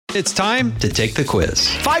It's time to take the quiz.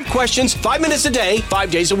 5 questions, 5 minutes a day,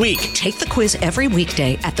 5 days a week. Take the quiz every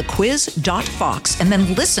weekday at thequiz.fox and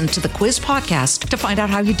then listen to the quiz podcast to find out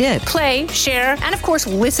how you did. Play, share, and of course,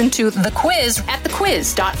 listen to the quiz at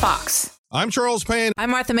thequiz.fox. I'm Charles Payne. I'm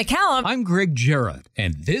Martha McCallum. I'm Greg Jarrett,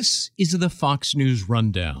 and this is the Fox News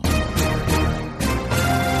Rundown.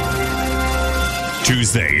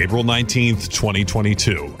 Tuesday, April 19th,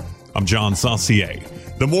 2022. I'm John Saucier.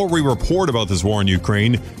 The more we report about this war in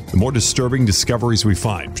Ukraine, the more disturbing discoveries we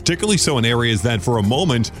find, particularly so in areas that for a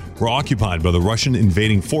moment were occupied by the Russian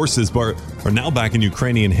invading forces but are now back in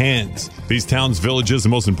Ukrainian hands. These towns, villages,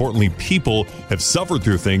 and most importantly, people have suffered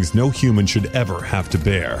through things no human should ever have to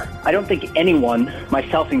bear. I don't think anyone,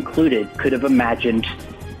 myself included, could have imagined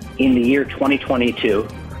in the year 2022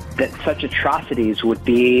 that such atrocities would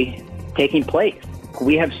be taking place.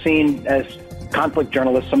 We have seen, as conflict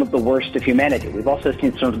journalists, some of the worst of humanity. We've also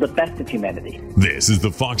seen some of the best of humanity. This is the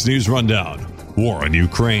Fox News Rundown. War in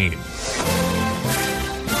Ukraine.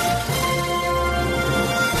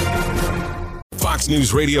 Fox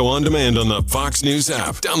News Radio on demand on the Fox News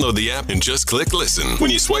app. Download the app and just click listen.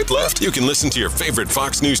 When you swipe left, you can listen to your favorite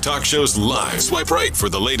Fox News talk shows live. Swipe right for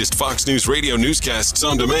the latest Fox News Radio newscasts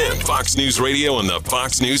on demand. Fox News Radio on the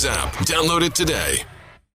Fox News app. Download it today.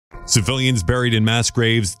 Civilians buried in mass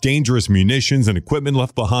graves, dangerous munitions and equipment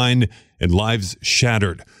left behind, and lives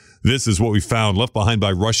shattered. This is what we found left behind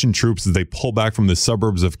by Russian troops as they pull back from the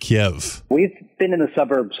suburbs of Kyiv. We've been in the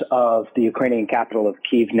suburbs of the Ukrainian capital of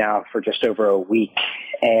Kyiv now for just over a week,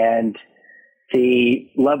 and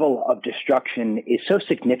the level of destruction is so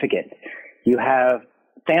significant. You have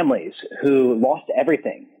families who lost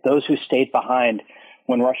everything, those who stayed behind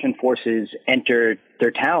when Russian forces entered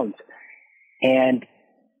their towns, and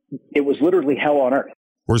it was literally hell on earth.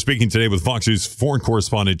 We're speaking today with Fox News foreign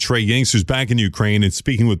correspondent Trey Yanks, who's back in Ukraine and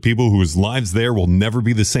speaking with people whose lives there will never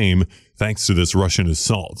be the same thanks to this Russian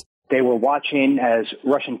assault. They were watching as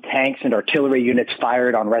Russian tanks and artillery units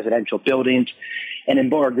fired on residential buildings. And in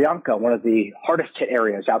Borodyanka, one of the hardest hit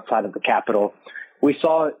areas outside of the capital, we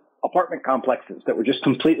saw apartment complexes that were just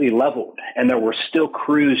completely leveled. And there were still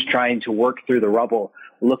crews trying to work through the rubble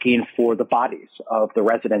looking for the bodies of the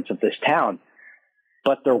residents of this town.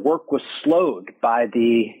 But their work was slowed by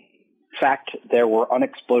the fact there were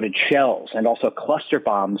unexploded shells and also cluster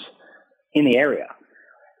bombs in the area.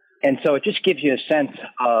 And so it just gives you a sense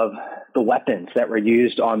of the weapons that were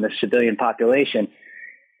used on the civilian population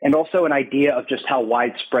and also an idea of just how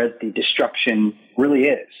widespread the destruction really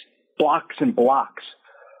is. Blocks and blocks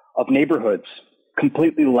of neighborhoods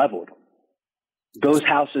completely leveled. Those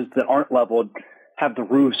houses that aren't leveled have the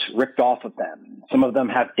roofs ripped off of them. Some of them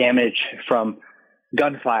have damage from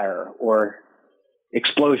gunfire or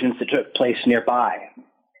explosions that took place nearby.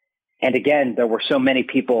 And again, there were so many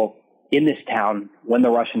people in this town when the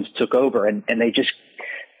Russians took over, and they just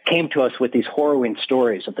came to us with these harrowing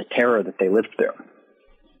stories of the terror that they lived through.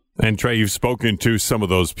 And Trey, you've spoken to some of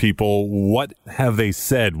those people. What have they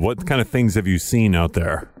said? What kind of things have you seen out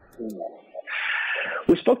there?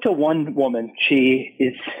 We spoke to one woman. She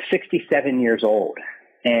is 67 years old,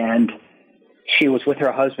 and she was with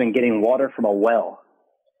her husband getting water from a well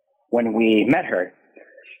when we met her.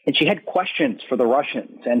 And she had questions for the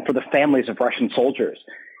Russians and for the families of Russian soldiers.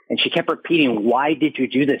 And she kept repeating, "Why did you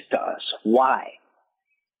do this to us? Why?"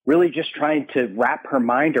 Really just trying to wrap her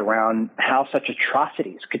mind around how such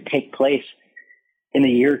atrocities could take place in the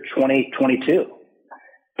year 2022.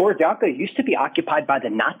 Borodyanka used to be occupied by the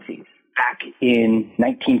Nazis back in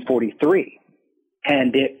 1943.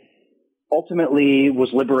 And it ultimately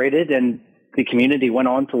was liberated, and the community went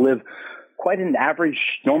on to live quite an average,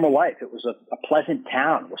 normal life. It was a pleasant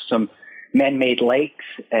town with some man-made lakes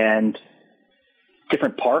and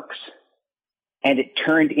different parks. And it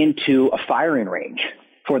turned into a firing range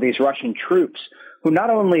for these Russian troops who not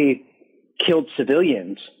only killed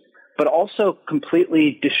civilians, but also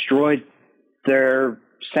completely destroyed their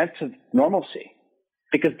sense of normalcy.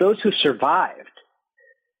 Because those who survived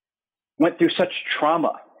went through such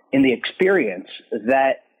trauma in the experience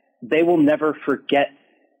that they will never forget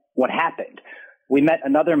what happened. We met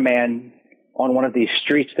another man on one of these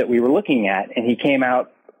streets that we were looking at, and he came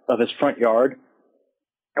out of his front yard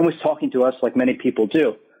and was talking to us like many people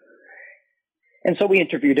do. And so we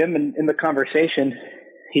interviewed him, and in the conversation,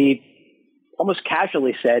 he almost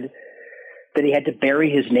casually said that he had to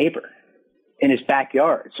bury his neighbor in his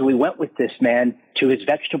backyard. So we went with this man to his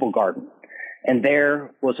vegetable garden, and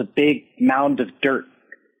there was a big mound of dirt,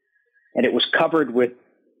 and it was covered with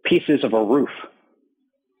pieces of a roof.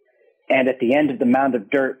 And at the end of the mound of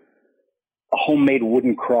dirt, a homemade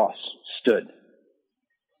wooden cross stood.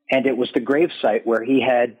 And it was the gravesite where he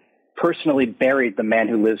had personally buried the man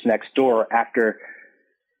who lives next door after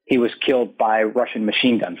he was killed by Russian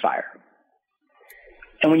machine gun fire.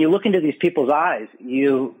 And when you look into these people's eyes,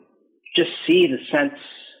 you just see the sense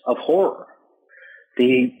of horror,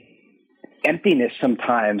 the emptiness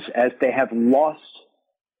sometimes as they have lost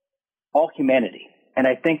all humanity. And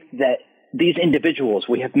I think that these individuals,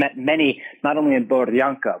 we have met many, not only in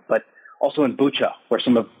Boryanka, but also in Bucha, where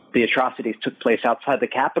some of the atrocities took place outside the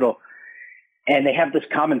capital. And they have this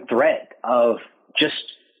common thread of just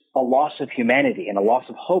a loss of humanity and a loss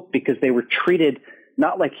of hope because they were treated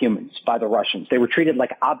not like humans by the Russians. They were treated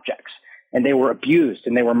like objects, and they were abused,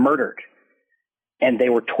 and they were murdered, and they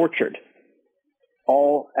were tortured,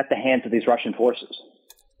 all at the hands of these Russian forces.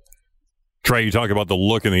 Trey, you talk about the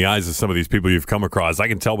look in the eyes of some of these people you've come across. I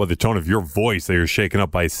can tell by the tone of your voice that you're shaken up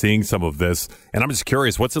by seeing some of this. And I'm just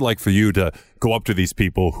curious, what's it like for you to go up to these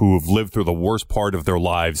people who have lived through the worst part of their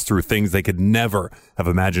lives, through things they could never have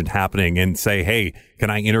imagined happening, and say, hey, can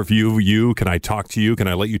I interview you? Can I talk to you? Can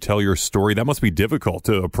I let you tell your story? That must be difficult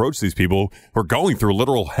to approach these people who are going through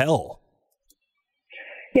literal hell.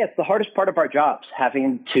 Yeah, it's the hardest part of our jobs,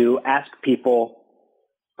 having to ask people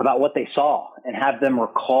about what they saw and have them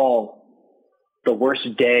recall the worst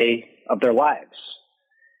day of their lives.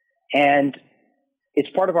 And it's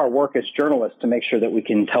part of our work as journalists to make sure that we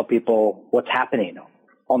can tell people what's happening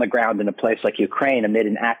on the ground in a place like Ukraine amid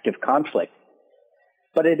an active conflict.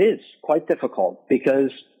 But it is quite difficult because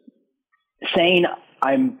saying,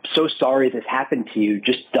 I'm so sorry this happened to you,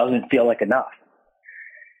 just doesn't feel like enough.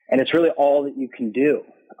 And it's really all that you can do.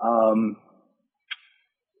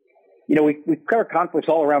 We cover conflicts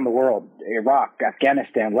all around the world, Iraq,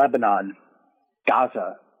 Afghanistan, Lebanon,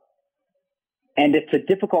 Gaza. And it's a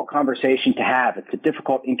difficult conversation to have. It's a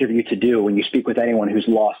difficult interview to do when you speak with anyone who's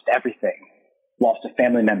lost everything, lost a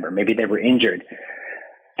family member, maybe they were injured.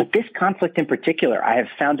 But this conflict in particular, I have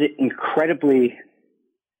found it incredibly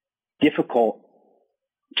difficult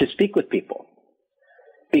to speak with people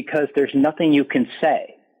because there's nothing you can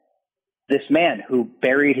say. This man who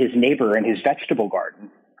buried his neighbor in his vegetable garden,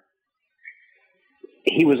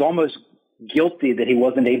 he was almost guilty that he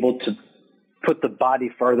wasn't able to put the body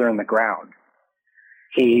further in the ground.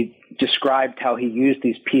 He described how he used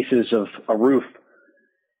these pieces of a roof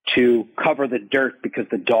to cover the dirt because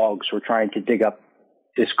the dogs were trying to dig up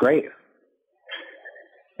this grave.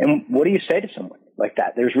 And what do you say to someone like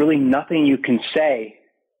that? There's really nothing you can say.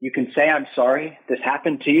 You can say, I'm sorry, this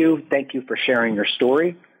happened to you. Thank you for sharing your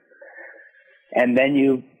story. And then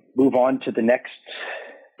you move on to the next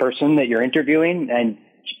person that you're interviewing, and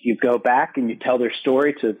you go back and you tell their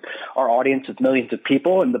story to our audience of millions of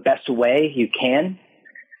people in the best way you can.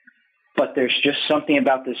 But there's just something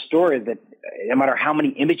about this story that no matter how many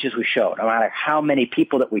images we show, no matter how many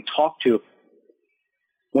people that we talk to,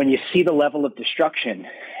 when you see the level of destruction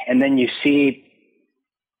and then you see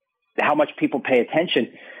how much people pay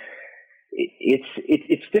attention,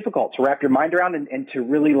 it's difficult to wrap your mind around and to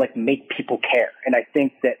really make people care. And I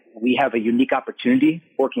think that we have a unique opportunity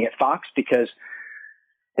working at Fox because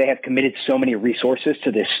they have committed so many resources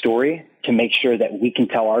to this story to make sure that we can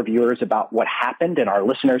tell our viewers about what happened and our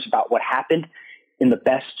listeners about what happened in the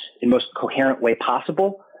best and most coherent way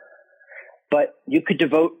possible. But you could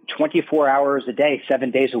devote 24 hours a day,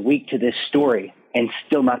 7 days a week to this story and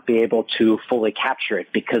still not be able to fully capture it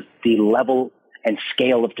because the level and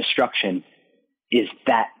scale of destruction is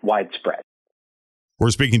that widespread. We're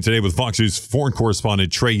speaking today with Fox News foreign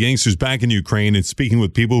correspondent Trey Yanks, who's back in Ukraine and speaking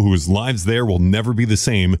with people whose lives there will never be the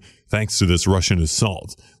same thanks to this Russian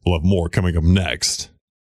assault. We'll have more coming up next.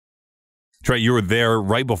 Trey, you were there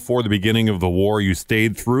right before the beginning of the war. You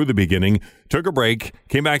stayed through the beginning, took a break,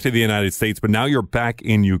 came back to the United States, but now you're back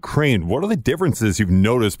in Ukraine. What are the differences you've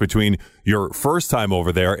noticed between your first time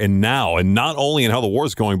over there and now? And not only in how the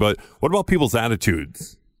war's going, but what about people's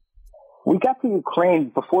attitudes? We got to Ukraine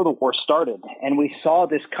before the war started, and we saw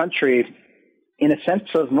this country in a sense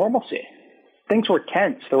of normalcy. Things were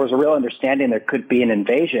tense. There was a real understanding there could be an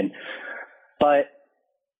invasion, but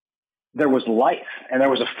there was life, and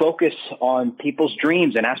there was a focus on people's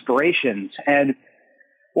dreams and aspirations. And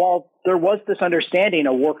while there was this understanding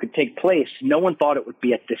a war could take place, no one thought it would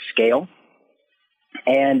be at this scale.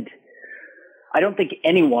 And I don't think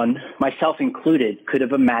anyone, myself included, could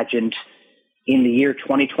have imagined in the year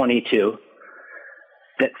 2022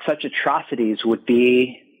 that such atrocities would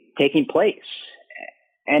be taking place.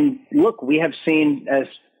 And look, we have seen as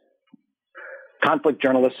conflict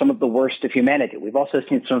journalists some of the worst of humanity. We've also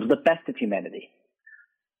seen some of the best of humanity.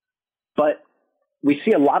 But we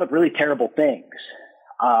see a lot of really terrible things.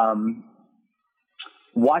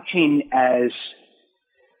 Watching as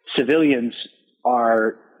civilians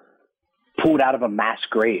are pulled out of a mass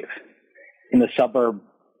grave in the suburb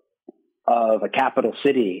of a capital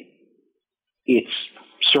city, it's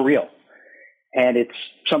surreal. And it's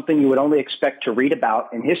something you would only expect to read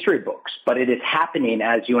about in history books, but it is happening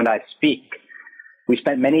as you and I speak. We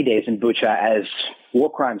spent many days in Bucha as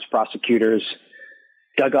war crimes prosecutors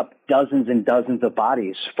dug up dozens and dozens of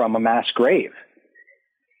bodies from a mass grave.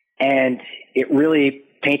 And it really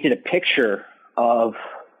painted a picture of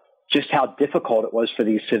just how difficult it was for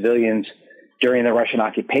these civilians during the Russian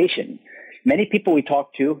occupation. Many people we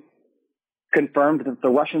talked to confirmed that the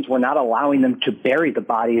Russians were not allowing them to bury the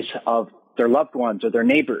bodies of their loved ones or their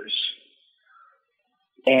neighbors.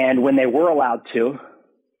 And when they were allowed to,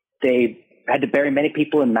 they had to bury many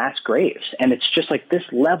people in mass graves. And it's just like this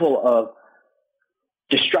level of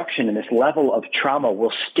destruction and this level of trauma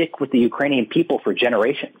will stick with the Ukrainian people for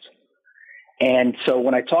generations. And so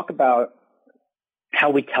when I talk about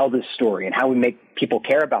how we tell this story and how we make people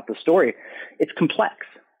care about the story, it's complex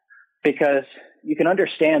because you can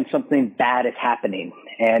understand something bad is happening.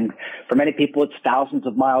 And for many people, it's thousands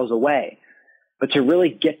of miles away. But to really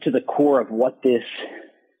get to the core of what this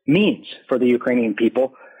means for the Ukrainian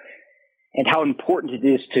people and how important it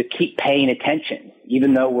is to keep paying attention,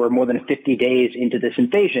 even though we're more than 50 days into this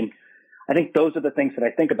invasion, I think those are the things that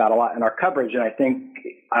I think about a lot in our coverage, and I think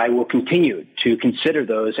I will continue to consider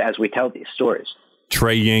those as we tell these stories.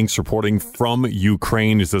 Trey Yanks reporting from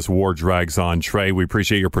Ukraine as this war drags on. Trey, we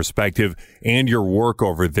appreciate your perspective and your work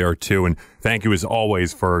over there, too. And thank you, as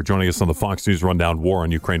always, for joining us on the Fox News Rundown War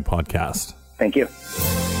on Ukraine podcast. Thank you.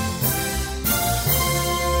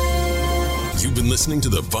 You've been listening to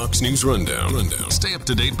the Fox News Rundown. Stay up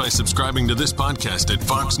to date by subscribing to this podcast at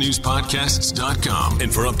foxnewspodcasts.com.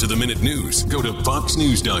 And for up-to-the-minute news, go to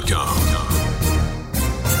foxnews.com.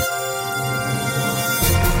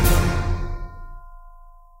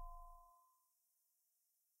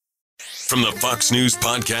 From the Fox News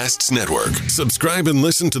Podcasts Network, subscribe and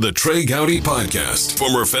listen to the Trey Gowdy Podcast.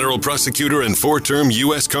 Former federal prosecutor and 4-term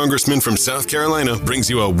U.S. Congressman from South Carolina brings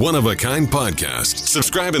you a one-of-a-kind podcast.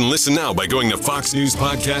 Subscribe and listen now by going to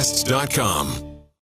foxnewspodcasts.com.